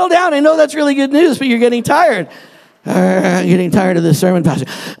 Settle down. I know that's really good news, but you're getting tired. Getting tired of this sermon, Pastor.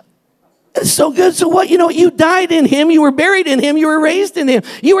 It's so good. So what? You died in him. You were buried in him. You were raised in him.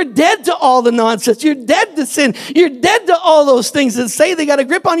 You were dead to all the nonsense. You're dead to sin. You're dead to all those things that say they got a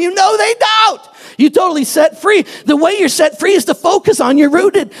grip on you. No, they don't. You totally set free. The way you're set free is to focus on you're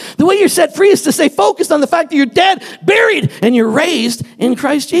rooted. The way you're set free is to stay focused on the fact that you're dead, buried, and you're raised in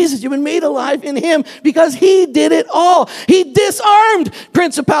Christ Jesus. You've been made alive in him because he did it all. He disarmed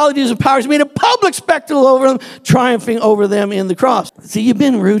principalities and powers, made a public spectacle over them, triumphing over them in the cross. See, you've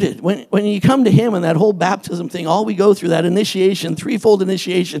been rooted. When you come to him and that whole baptism thing, all we go through, that initiation, threefold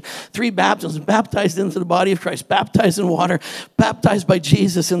initiation, 3 baptisms, baptized into the body of Christ, baptized in water, baptized by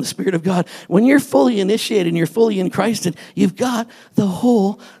Jesus in the Spirit of God. When you're fully initiated and you're fully in Christ, and you've got the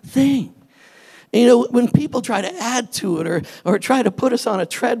whole thing. And when people try to add to it or try to put us on a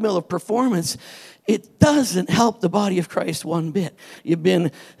treadmill of performance, it doesn't help the body of Christ one bit.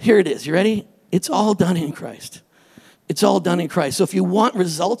 Here it is. You ready? It's all done in Christ. It's all done in Christ. So if you want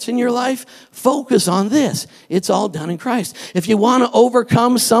results in your life, focus on this. It's all done in Christ. If you want to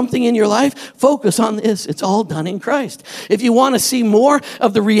overcome something in your life, focus on this. It's all done in Christ. If you want to see more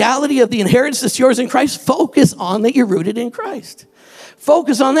of the reality of the inheritance that's yours in Christ, focus on that you're rooted in Christ.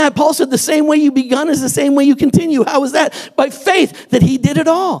 Focus on that. Paul said the same way you begun is the same way you continue. How is that? By faith that he did it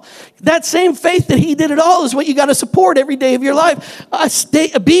all. That same faith that he did it all is what you got to support every day of your life.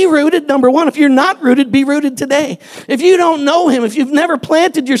 Be rooted, number 1. If you're not rooted, be rooted today. If you don't know him, if you've never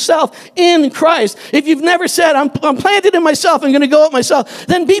planted yourself in Christ, if you've never said, I'm planted in myself, I'm going to go up myself,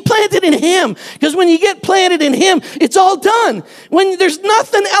 then be planted in him. Because when you get planted in him, it's all done. When there's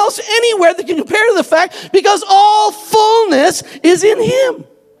nothing else anywhere that can compare to the fact, because all fullness is in him.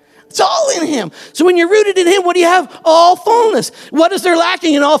 It's all in him. So when you're rooted in him, what do you have? All fullness. What is there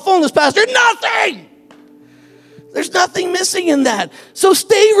lacking in all fullness, Pastor? Nothing. There's nothing missing in that. So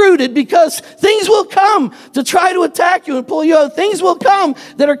stay rooted, because things will come to try to attack you and pull you out. Things will come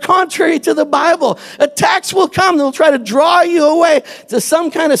that are contrary to the Bible. Attacks will come that will try to draw you away to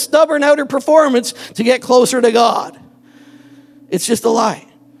some kind of stubborn outer performance to get closer to God. It's just a lie.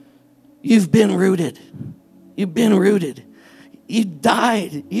 You've been rooted. You've been rooted. You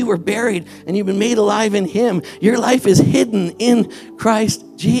died, you were buried, and you've been made alive in him. Your life is hidden in Christ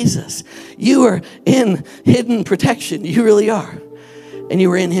Jesus. You are in hidden protection. You really are. And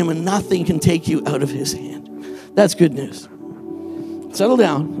you are in him, and nothing can take you out of his hand. That's good news. Settle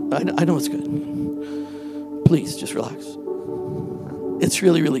down. I know it's good. Please, just relax. It's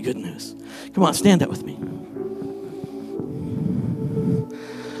really, really good news. Come on, stand up with me.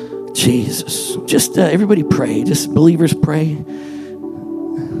 Jesus. Just everybody pray. Just believers pray.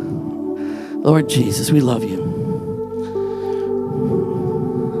 Lord Jesus, we love you.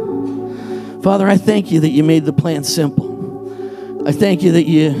 Father, I thank you that you made the plan simple. I thank you that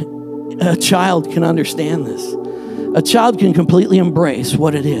a child can understand this. A child can completely embrace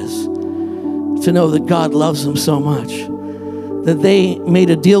what it is to know that God loves them so much that they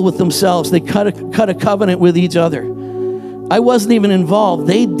made a deal with themselves. They cut a covenant with each other. I wasn't even involved.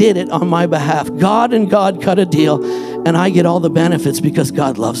 They did it on my behalf. God and God cut a deal, and I get all the benefits because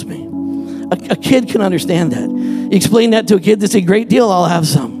God loves me. A kid can understand that. You explain that to a kid, they say, great deal, I'll have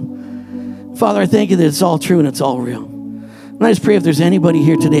some. Father, I thank you that it's all true and it's all real. And I just pray if there's anybody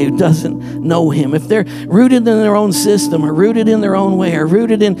here today who doesn't know him, if they're rooted in their own system or rooted in their own way or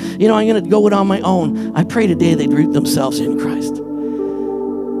rooted in, I'm going to go it on my own. I pray today they'd root themselves in Christ.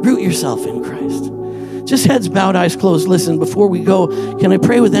 Root yourself in Christ. Just heads bowed, eyes closed. Listen, before we go, can I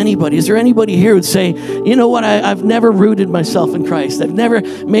pray with anybody? Is there anybody here who'd say, you know what, I've never rooted myself in Christ. I've never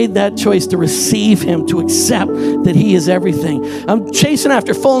made that choice to receive him, to accept that he is everything. I'm chasing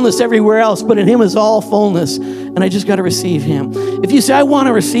after fullness everywhere else, but in him is all fullness, and I just got to receive him. If you say, I want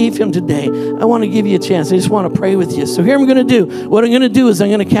to receive him today, I want to give you a chance. I just want to pray with you. So here I'm going to do. What I'm going to do is I'm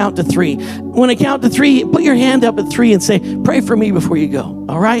going to count to 3. When I count to 3, put your hand up at 3 and say, pray for me before you go.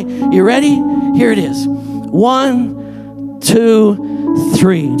 All right? You ready? Here it is. 1, 2,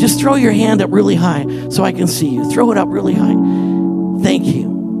 3. Just throw your hand up really high so I can see you. Throw it up really high. Thank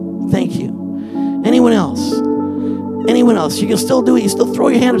you. Thank you. Anyone else? Anyone else? You can still do it. You still throw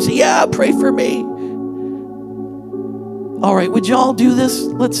your hand up and say, yeah, pray for me. All right, would you all do this?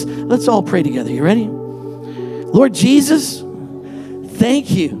 Let's all pray together. You ready? Lord Jesus,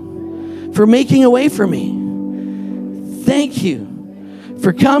 thank you for making a way for me. Thank you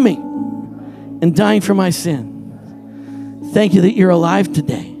for coming and dying for my sin. Thank you that you're alive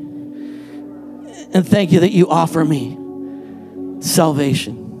today. And thank you that you offer me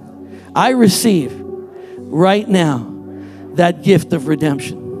salvation. I receive right now that gift of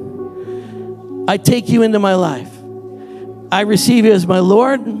redemption. I take you into my life. I receive you as my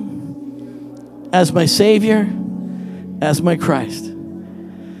Lord, as my Savior, as my Christ.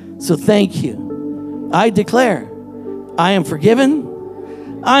 So thank you. I declare I am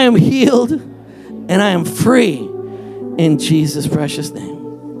forgiven, I am healed, and I am free in Jesus' precious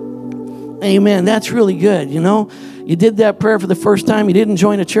name. Amen. That's really good. You did that prayer for the first time. You didn't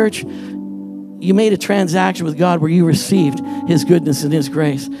join a church. You made a transaction with God where you received his goodness and his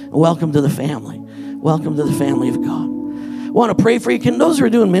grace. Welcome to the family. Welcome to the family of God. I want to pray for you. Can those who are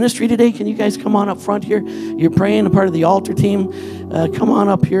doing ministry today, can you guys come on up front here? You're praying, a part of the altar team. Come on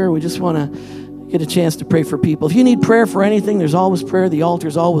up here. We just want to get a chance to pray for people. If you need prayer for anything, there's always prayer. The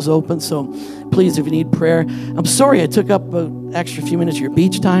altar's always open. So please, if you need prayer. I'm sorry I took up an extra few minutes of your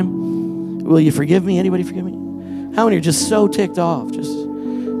beach time. Will you forgive me? Anybody forgive me? How many are just so ticked off?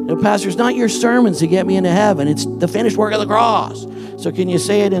 Pastor, it's not your sermons to get me into heaven. It's the finished work of the cross. So can you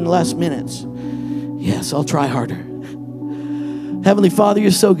say it in less minutes? Yes, I'll try harder. Heavenly Father,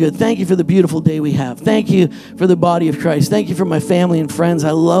 you're so good. Thank you for the beautiful day we have. Thank you for the body of Christ. Thank you for my family and friends. I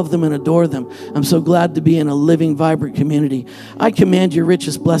love them and adore them. I'm so glad to be in a living, vibrant community. I command your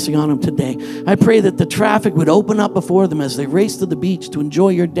richest blessing on them today. I pray that the traffic would open up before them as they race to the beach to enjoy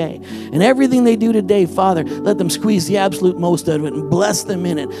your day. And everything they do today, Father, let them squeeze the absolute most out of it and bless them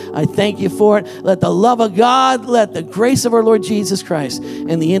in it. I thank you for it. Let the love of God, let the grace of our Lord Jesus Christ,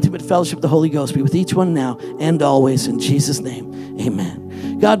 and the intimate fellowship of the Holy Ghost be with each one now and always in Jesus' name.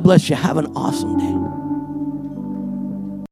 Amen. God bless you. Have an awesome day.